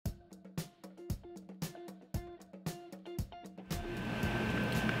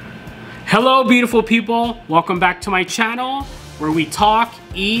Hello beautiful people, welcome back to my channel where we talk,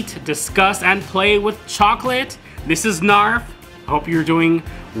 eat, discuss, and play with chocolate. This is Narf. I hope you're doing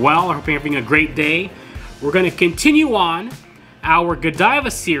well. I hope you're having a great day. We're going to continue on our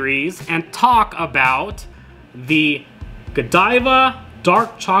Godiva series and talk about the Godiva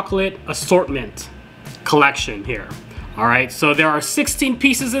Dark Chocolate Assortment collection here. Alright, so there are 16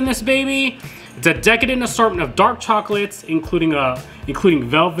 pieces in this baby. It's a decadent assortment of dark chocolates, including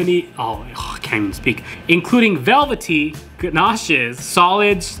velvety, I can't even speak, including velvety ganaches,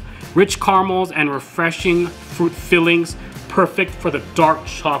 solids, rich caramels, and refreshing fruit fillings, perfect for the dark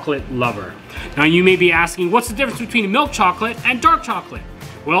chocolate lover. Now you may be asking, what's the difference between milk chocolate and dark chocolate?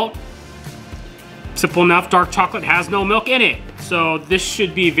 Well, simple enough, dark chocolate has no milk in it. So this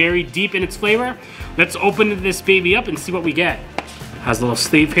should be very deep in its flavor. Let's open this baby up and see what we get. Has a little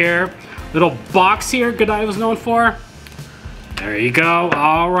sleeve here. Little box here Godiva's known for. There you go.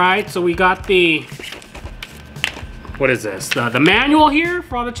 All right, so we got the, what is this? The manual here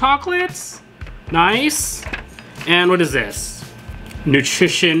for all the chocolates. Nice. And what is this?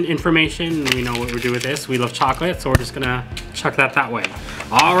 Nutrition information. We know what we're doing with this. We love chocolate, so we're just gonna chuck that way.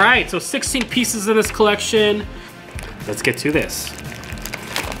 All right, so 16 pieces in this collection. Let's get to this.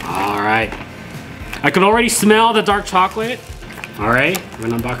 All right. I can already smell the dark chocolate. All right, I'm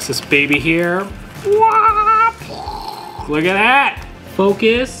gonna unbox this baby here. Look at that.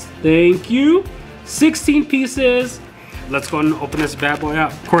 Focus, thank you. 16 pieces. Let's go and open this bad boy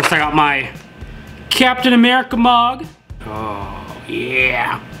up. Of course, I got my Captain America mug. Oh,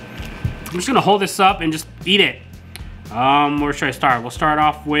 yeah. I'm just gonna hold this up and just eat it. Where should I start? We'll start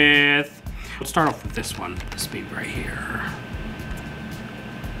off with, this one, this baby right here.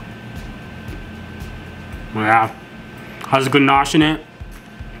 Yeah. Has a good nosh in it.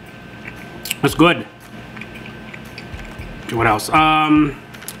 That's good. Okay, what else?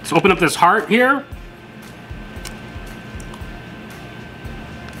 Let's open up this heart here.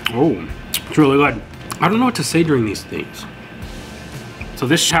 Oh, it's really good. I don't know what to say during these things. So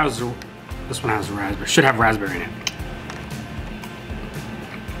this one has raspberry. Should have raspberry in it.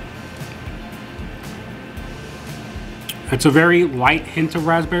 It's a very light hint of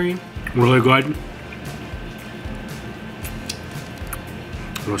raspberry. Really good.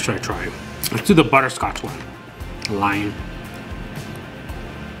 What should I try? Let's do the butterscotch one. Lime.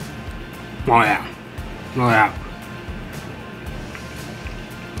 Oh yeah. Oh yeah.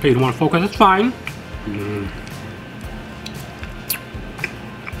 Okay, you don't want to focus? It's fine.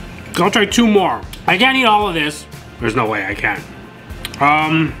 I'll try two more. I can't eat all of this. There's no way I can.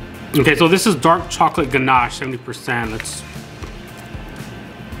 Okay, so this is dark chocolate ganache, 70%. Let's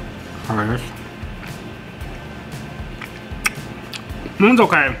try this. It's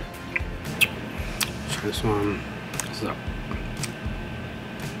okay. Try this one. What's up?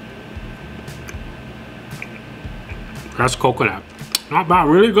 That's coconut. Not bad,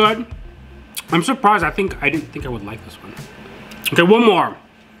 really good. I'm surprised. I didn't think I would like this one. Okay, one more.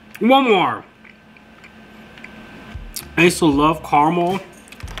 One more. I used to love caramel.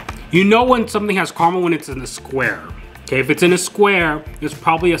 You know when something has caramel when it's in a square. Okay, if it's in a square, it's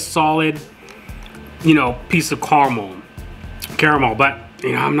probably a solid, you know, piece of caramel, but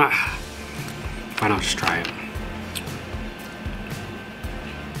you know, I'm not. Why not just try it?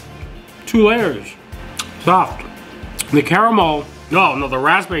 2 layers, soft. The caramel, no, the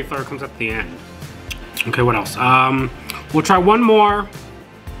raspberry flavor comes at the end. Okay, what else? We'll try one more.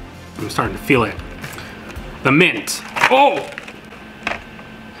 I'm starting to feel it. The mint. Oh!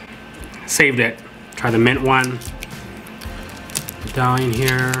 Saved it. Try the mint one. Down in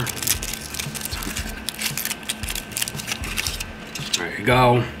here. There you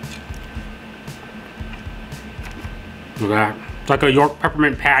go. Look at that. It's like a York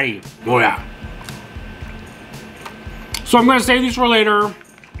peppermint patty. Oh yeah. So I'm gonna save these for later.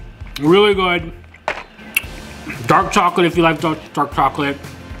 Really good. Dark chocolate if you like dark chocolate.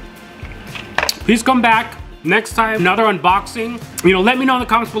 Please come back next time, another unboxing. You know, let me know in the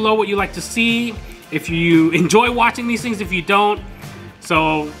comments below what you like to see. If you enjoy watching these things, if you don't.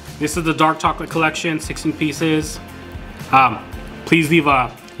 So this is the dark chocolate collection, 16 pieces. Please leave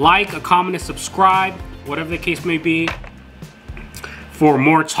a like, a comment, and subscribe, whatever the case may be, for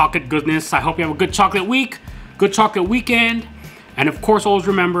more chocolate goodness. I hope you have a good chocolate week, good chocolate weekend, and of course, always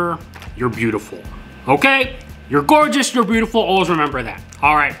remember, you're beautiful. Okay? You're gorgeous, you're beautiful, always remember that.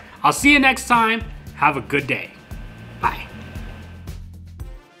 All right, I'll see you next time. Have a good day. Bye.